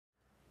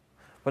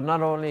But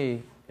not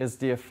only is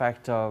the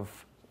effect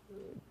of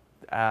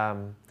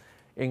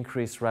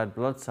increased red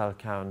blood cell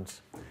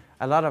count,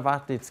 a lot of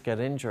athletes get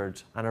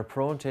injured and are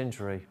prone to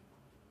injury.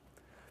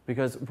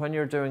 Because when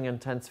you're doing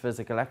intense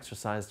physical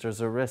exercise, there's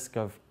a risk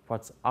of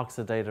what's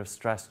oxidative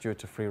stress due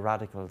to free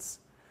radicals,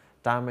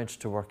 damage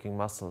to working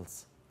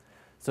muscles.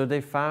 So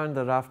they found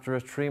that after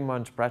a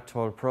 3-month breath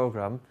hold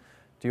program,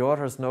 the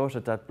authors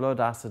noted that blood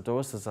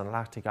acidosis and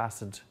lactic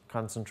acid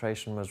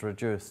concentration was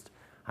reduced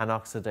and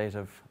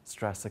oxidative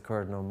stress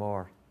occurred no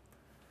more.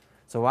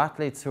 So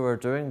athletes who are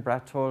doing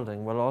breath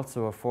holding will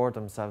also afford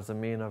themselves a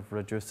mean of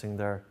reducing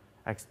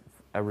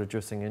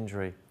reducing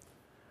injury,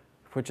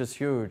 which is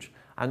huge.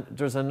 And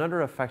there's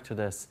another effect to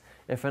this.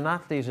 If an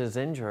athlete is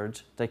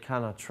injured, they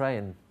cannot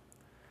train.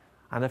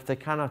 And if they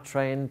cannot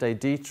train, they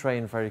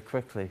detrain very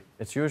quickly.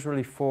 It's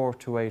usually 4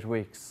 to 8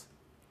 weeks.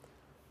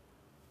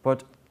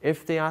 But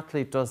if the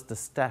athlete does the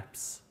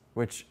steps,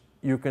 which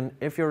you can,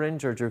 if you're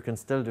injured, you can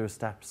still do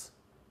steps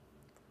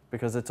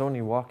because it's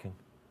only walking.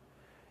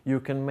 You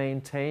can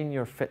maintain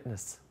your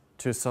fitness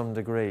to some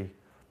degree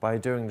by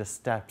doing the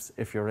steps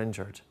if you're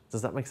injured.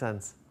 Does that make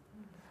sense?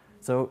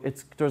 So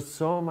there's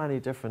so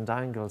many different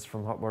angles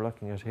from what we're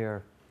looking at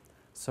here.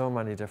 So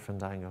many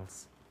different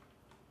angles.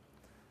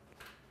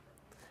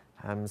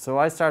 So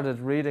I started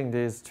reading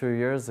these 2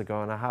 years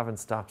ago and I haven't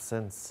stopped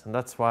since. And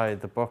that's why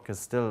the book is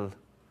still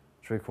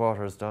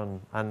 3/4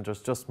 done. And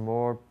there's just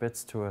more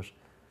bits to it.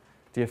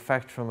 The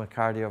effect from a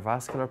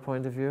cardiovascular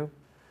point of view.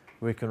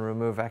 We can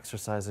remove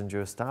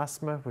exercise-induced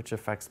asthma, which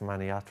affects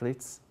many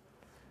athletes.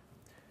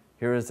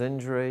 Here is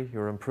injury,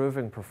 you're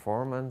improving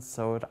performance,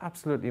 so it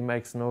absolutely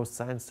makes no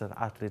sense that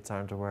athletes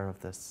aren't aware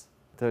of this.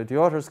 The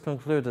authors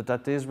concluded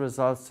that these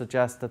results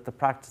suggest that the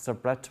practice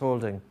of breath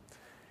holding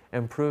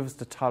improves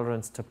the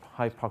tolerance to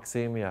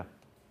hypoxemia.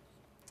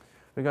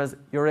 Because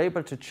you're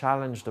able to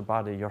challenge the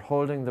body, you're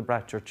holding the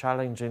breath, you're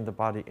challenging the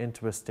body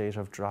into a state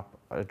of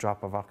a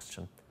drop of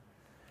oxygen.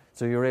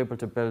 So you're able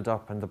to build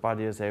up and the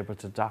body is able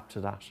to adapt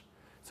to that.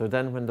 So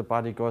then when the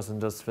body goes and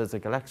does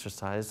physical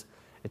exercise,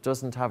 it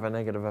doesn't have a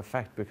negative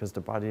effect because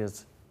the body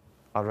is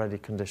already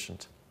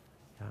conditioned.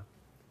 Yeah.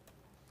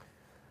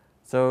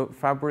 So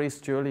Fabrice,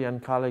 Julie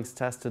and colleagues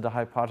tested the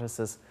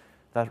hypothesis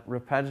that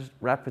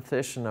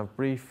repetition of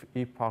brief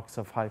epochs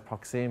of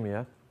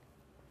hypoxemia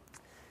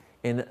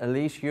in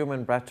elite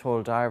human breath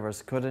hold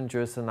divers could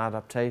induce an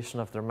adaptation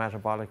of their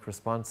metabolic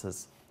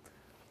responses,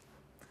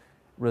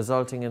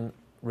 resulting in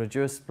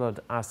reduced blood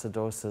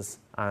acidosis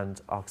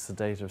and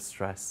oxidative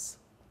stress.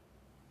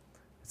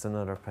 It's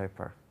another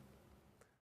paper.